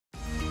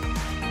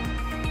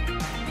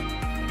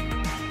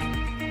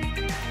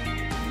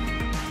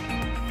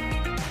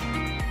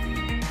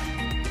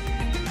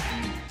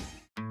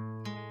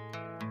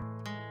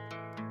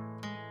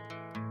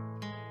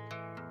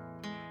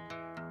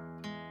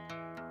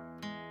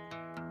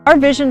Our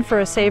vision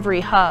for a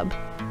savory hub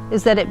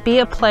is that it be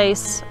a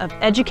place of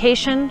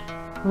education,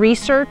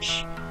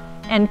 research,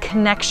 and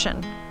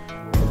connection.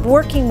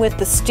 Working with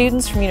the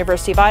students from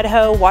University of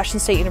Idaho,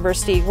 Washington State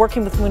University,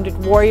 working with Wounded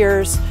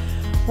Warriors,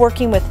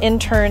 working with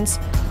interns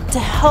to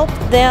help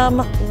them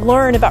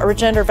learn about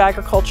regenerative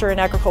agriculture and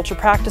agriculture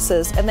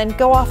practices, and then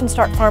go off and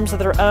start farms of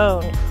their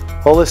own.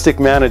 Holistic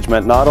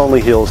management not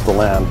only heals the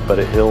land, but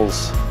it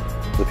heals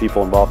the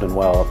people involved in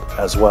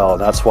as well.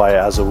 And that's why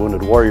as a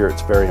Wounded Warrior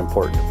it's very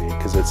important to me,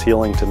 because it's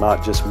healing to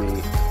not just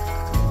me,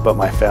 but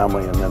my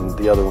family and then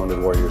the other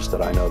Wounded Warriors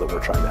that I know that we're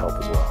trying to help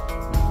as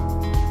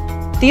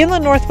well. The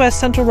Inland Northwest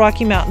Central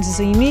Rocky Mountains is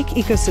a unique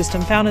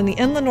ecosystem found in the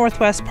inland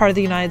northwest part of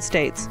the United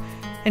States,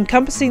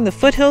 encompassing the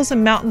foothills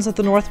and mountains of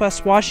the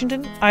northwest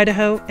Washington,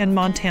 Idaho, and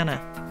Montana.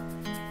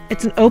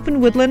 It's an open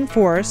woodland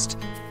forest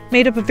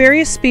made up of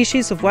various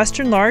species of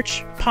western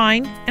larch,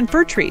 pine, and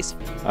fir trees.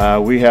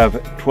 We have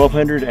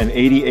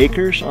 1,280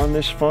 acres on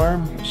this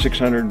farm,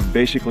 600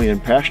 basically in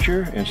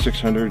pasture and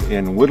 600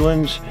 in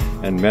woodlands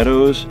and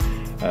meadows.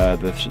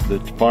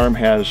 The farm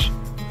has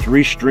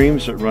 3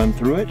 streams that run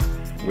through it,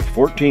 with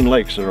 14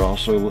 lakes that are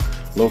also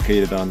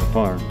located on the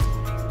farm.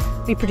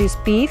 We produce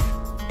beef,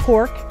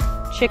 pork,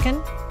 chicken,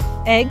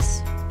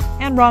 eggs,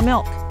 and raw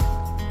milk.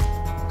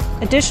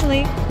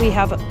 Additionally, we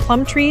have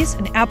plum trees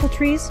and apple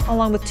trees,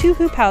 along with 2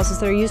 hoop houses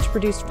that are used to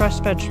produce fresh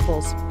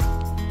vegetables.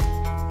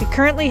 We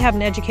currently have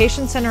an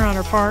education center on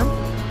our farm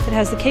that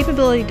has the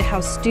capability to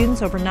house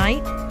students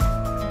overnight,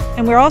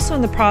 and we're also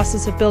in the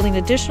process of building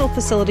additional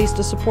facilities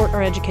to support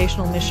our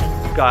educational mission.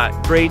 We've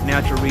got great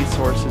natural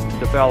resources to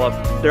develop.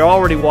 They're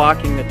already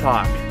walking the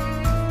talk.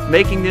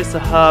 Making this a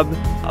hub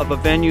of a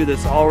venue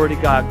that's already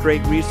got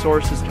great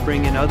resources to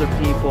bring in other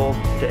people,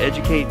 to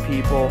educate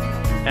people,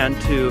 and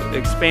to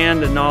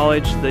expand the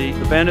knowledge, the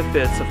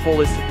benefits of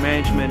holistic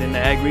management in the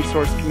ag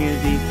resource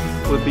community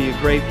would be a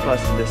great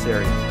plus to this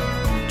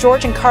area.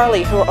 George and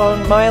Carly, who own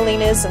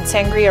Moyalina's and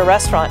Sangria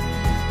restaurant,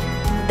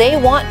 they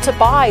want to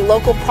buy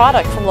local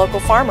product from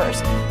local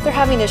farmers. They're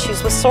having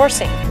issues with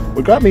sourcing.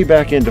 What got me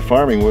back into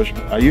farming was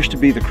I used to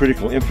be the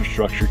critical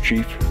infrastructure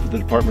chief for the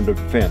Department of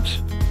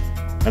Defense.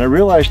 And I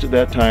realized at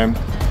that time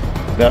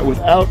that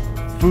without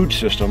food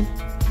system,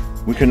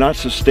 we could not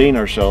sustain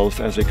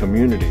ourselves as a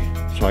community.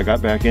 So I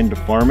got back into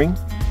farming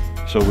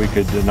so we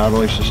could not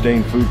only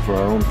sustain food for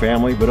our own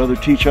family, but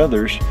teach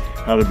others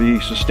how to be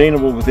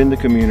sustainable within the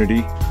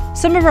community.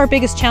 Some of our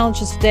biggest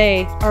challenges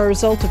today are a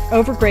result of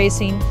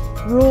overgrazing,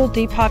 rural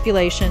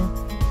depopulation,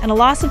 and a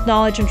loss of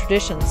knowledge and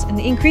traditions, and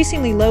the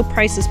increasingly low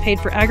prices paid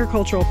for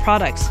agricultural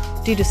products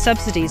due to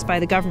subsidies by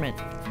the government.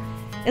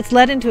 It's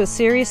led into a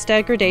serious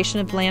degradation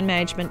of land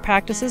management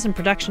practices and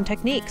production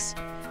techniques.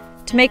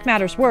 To make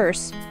matters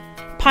worse,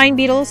 pine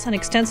beetles and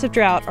extensive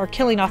drought are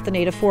killing off the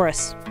native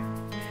forests.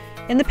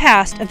 In the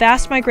past, a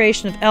vast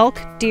migration of elk,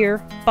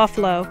 deer,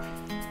 buffalo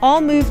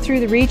all moved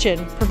through the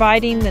region,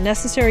 providing the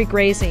necessary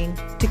grazing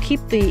to keep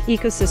the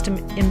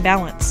ecosystem in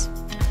balance.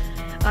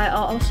 I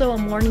also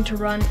am learning to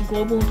run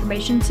global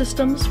information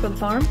systems for the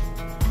farm.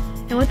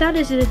 And what that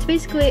is it's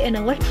basically an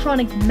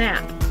electronic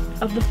map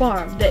of the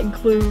farm that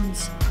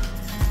includes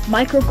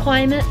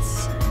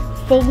microclimates,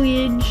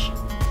 foliage,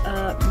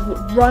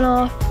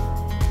 runoff,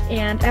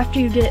 and after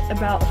you get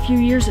about a few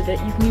years of it,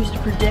 you can use it to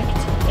predict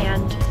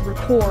and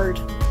record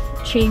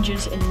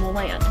changes in the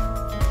land.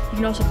 You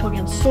can also plug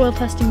in soil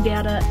testing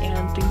data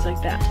and things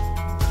like that.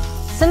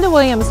 Cinda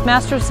Williams,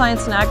 Master of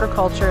Science in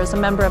Agriculture, is a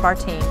member of our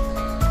team.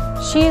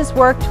 She has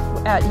worked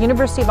at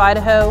University of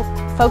Idaho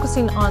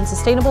focusing on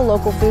sustainable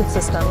local food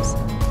systems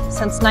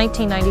since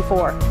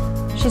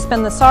 1994. She's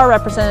been the SAR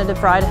representative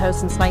for Idaho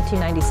since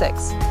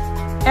 1996.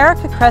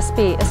 Erica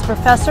Crespi is a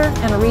professor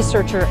and a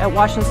researcher at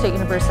Washington State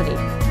University.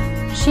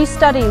 She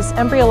studies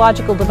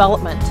embryological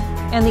development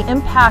and the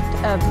impact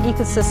of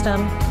ecosystem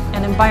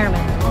and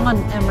environment on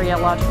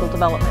embryological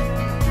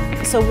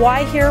development. So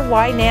why here,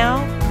 why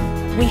now?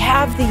 We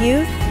have the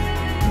youth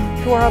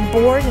who are on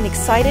board and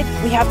excited.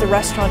 We have the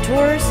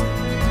restaurateurs.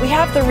 We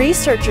have the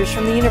researchers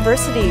from the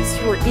universities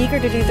who are eager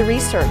to do the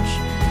research.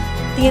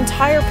 The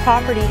entire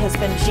property has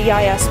been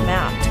GIS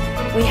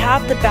mapped. We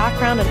have the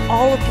background and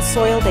all of the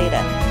soil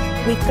data.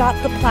 We've got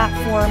the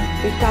platform,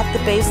 we've got the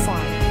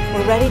baseline.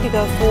 We're ready to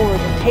go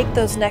forward and take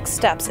those next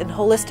steps in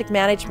holistic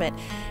management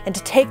and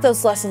to take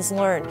those lessons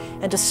learned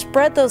and to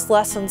spread those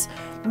lessons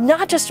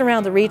not just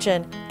around the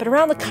region, but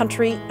around the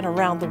country and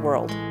around the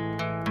world.